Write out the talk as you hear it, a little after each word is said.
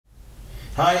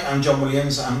Hi, I'm John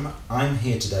Williams. I'm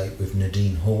here today with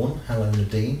Nadine Horn. Hello,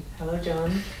 Nadine. Hello,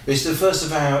 John. It's the first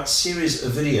of our series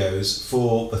of videos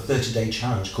for the 30-day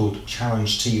challenge called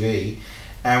Challenge TV,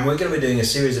 and we're going to be doing a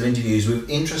series of interviews with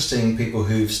interesting people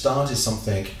who've started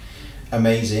something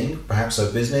amazing, perhaps a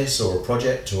business or a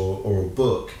project or a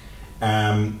book,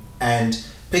 and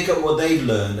pick up what they've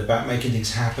learned about making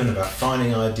things happen, about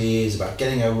finding ideas, about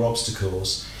getting over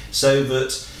obstacles, so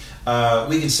that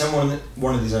we can send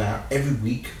one of these out every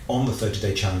week on the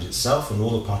 30-day challenge itself, and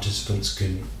all the participants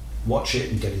can watch it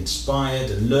and get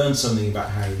inspired and learn something about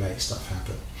how you make stuff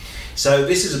happen. So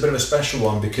this is a bit of a special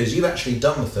one because you've actually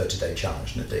done the 30-day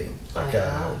challenge, Nadine.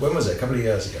 When was it? A couple of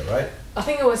years ago, right? I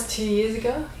think it was 2 years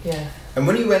ago. Yeah. And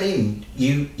when you went in,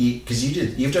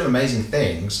 you've done amazing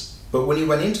things, but when you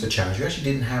went into the challenge, you actually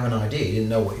didn't have an idea. You didn't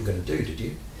know what you were going to do, did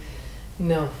you?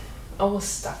 No, I was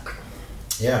stuck.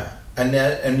 Yeah.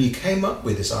 And you came up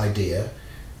with this idea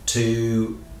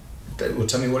to, well,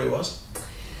 tell me what it was.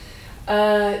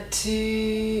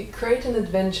 To create an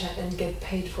adventure and get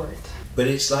paid for it. But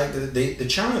it's like the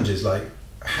challenge is like,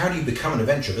 how do you become an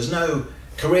adventurer? There's no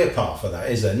career path for that,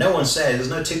 is there? No one says, there's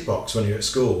no tick box when you're at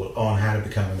school on how to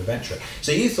become an adventurer.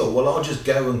 So you thought, well, I'll just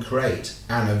go and create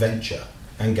an adventure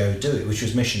and go do it, which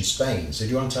was Mission Spain. So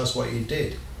do you want to tell us what you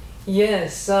did? Yeah,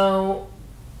 so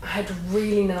I had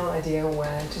really no idea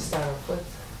where to start off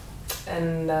with,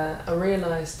 and I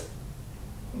realized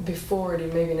before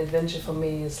that maybe an adventure for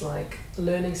me is like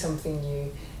learning something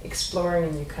new, exploring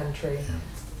a new country,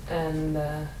 and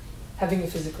having a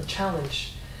physical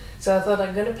challenge. So I thought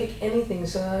I'm gonna pick anything.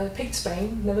 So I picked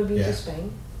Spain. Never been to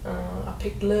Spain. I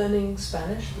picked learning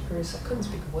Spanish because I couldn't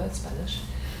speak a word Spanish.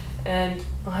 And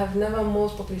I have never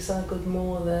most probably cycled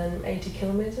more than 80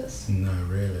 kilometers. No,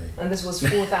 really? And this was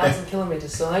 4,000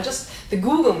 kilometers. So I just, the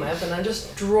Google map, and I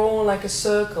just draw like a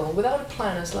circle without a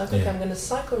plan. It's like, okay, I'm going to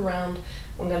cycle around,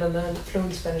 I'm going to learn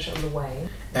fluent Spanish on the way.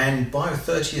 And by the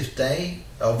 30th day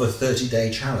of the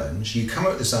 30-day challenge, you come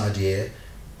up with this idea.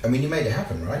 I mean, you made it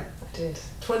happen, right? I did.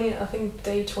 I think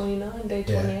day 29, day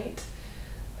 28.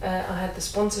 I had the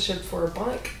sponsorship for a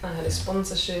bike. I had a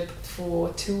sponsorship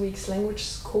for 2 weeks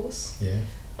language course. Yeah.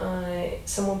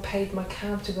 Someone paid my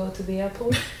cab to go to the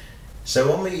airport.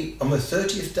 So on the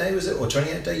 30th day, was it, or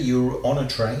 28th day, you were on a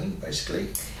train basically?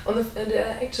 On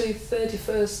the actually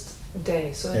 31st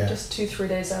day, so just 2-3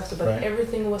 days after. But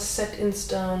everything was set in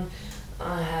stone.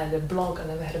 I had a blog. I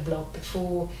never had a blog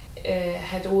before.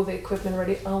 Had all the equipment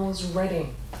ready. I was ready.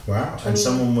 Wow! And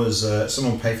someone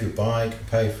paid for your bike,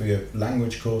 paid for your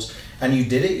language course, and you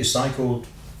did it. You cycled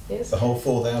the whole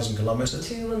 4,000 kilometers.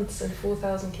 2 months and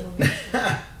 4,000 kilometers.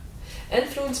 And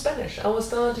fluent Spanish. I was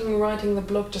starting writing the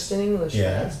blog just in English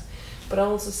first, but I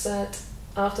also said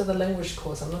after the language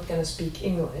course, I'm not going to speak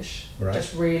English,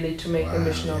 just really to make the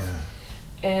mission of.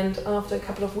 And after a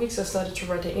couple of weeks, I started to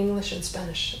write in English and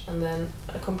Spanish, and then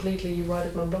I completely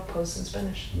wrote my blog posts in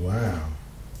Spanish. Wow,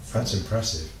 that's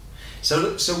impressive.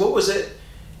 So what was it?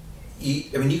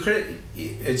 You credit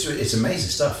it's amazing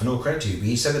stuff, and all credit to you. But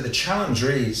you said that the challenge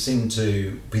really seemed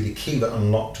to be the key that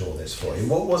unlocked all this for you.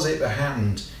 What was it that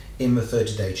happened in the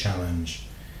 30-day challenge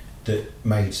that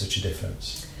made such a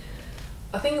difference?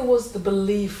 I think it was the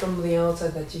belief from the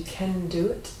outside that you can do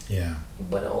it. Yeah.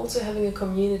 But also having a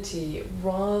community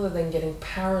rather than getting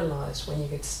paralyzed when you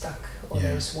get stuck on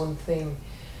this one thing.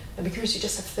 And because you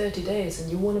just have 30 days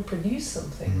and you want to produce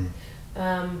something,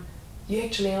 you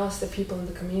actually ask the people in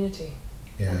the community.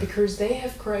 Yeah. And because they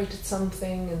have created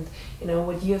something, and you know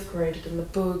what you have created in the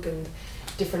book and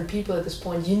different people at this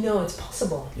point, you know it's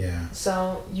possible. Yeah.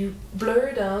 So you blur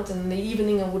it out, and in the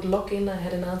evening I would log in, I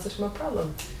had an answer to my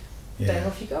problem. Then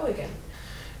off you go again.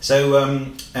 So,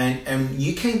 and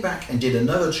you came back and did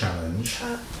another challenge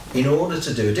in order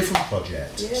to do a different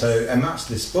project. Yes. So, and that's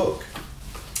this book.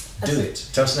 Do It.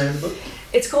 Tell us the name of the book.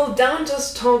 It's called Don't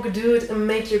Just Talk, Do It, and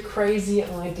Make Your Crazy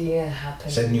Idea Happen.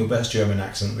 Said in your best German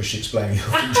accent, which explains you're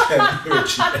from Germany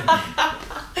originally.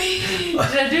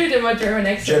 Did I do it in my German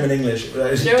accent? German English.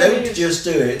 Don't just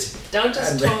do it. Don't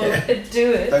just talk,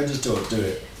 do it. Don't just talk, do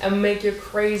it. And make your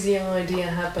crazy idea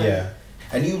happen. Yeah.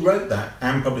 And you wrote that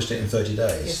and published it in 30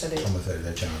 days. Yes, I did. On the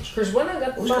 30-day challenge. Because when I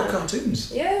got back... got cartoons.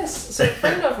 Yes. So a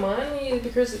friend of mine,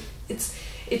 because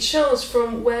it shows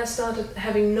from where I started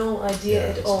having no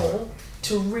idea at all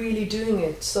to really doing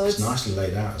it. So it's nicely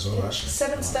laid out as well, actually.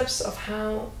 7 steps of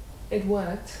how it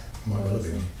worked. Might well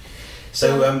be.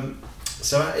 So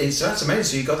that's amazing.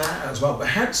 So you got that out as well. But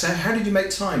how did you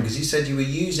make time? Because you said you were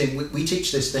using. We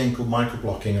teach this thing called micro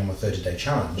blocking on the 30-day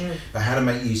challenge. But how to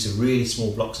make use of really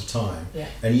small blocks of time. Yeah.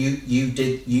 And you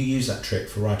use that trick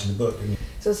for writing the book, didn't you?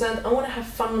 So I said, I want to have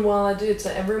fun while I do it.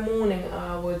 So every morning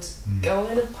I would go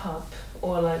in a pub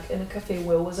or like in a cafe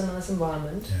where it was a nice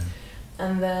environment. Yeah.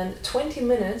 And then 20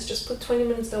 minutes, just put 20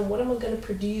 minutes down, what am I going to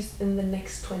produce in the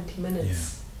next 20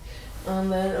 minutes? Yeah.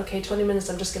 And then, okay, 20 minutes,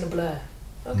 I'm just going to blur.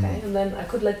 Okay, and then I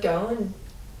could let go and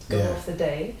go off the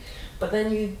day. But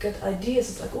then you get ideas,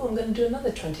 it's like, oh, I'm going to do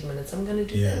another 20 minutes, I'm going to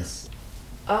do this.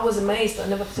 I was amazed, I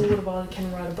never thought about I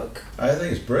can write a book. I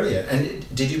think it's brilliant.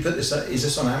 And did you put this, is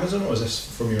this on Amazon or is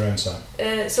this from your own site?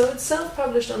 So it's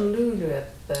self-published on Lulu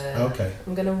Okay.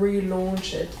 I'm going to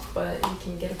relaunch it, but you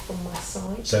can get it from my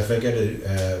site. So if they go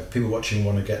to, people watching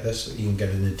want to get this, you can go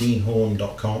to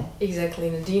nadinehorn.com.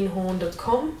 Exactly,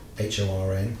 nadinehorn.com.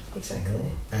 H-O-R-N.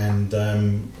 Exactly. And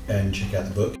check out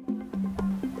the book.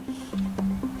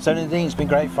 So Nadine, it's been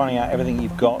great finding out everything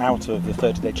you've got out of the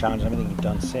 30-day challenge and everything you've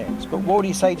done since. But what would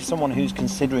you say to someone who's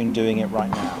considering doing it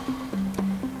right now?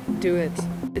 Do it.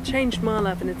 It changed my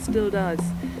life and it still does.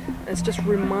 It's just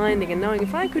reminding and knowing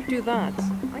if I could do that,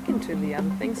 I can do the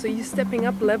other thing. So you're stepping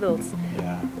up levels.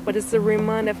 Yeah. But it's a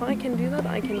reminder, if I can do that,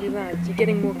 I can do that. You're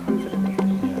getting more confident.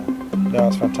 Yeah. Yeah,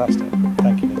 that's fantastic.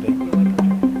 Thank you.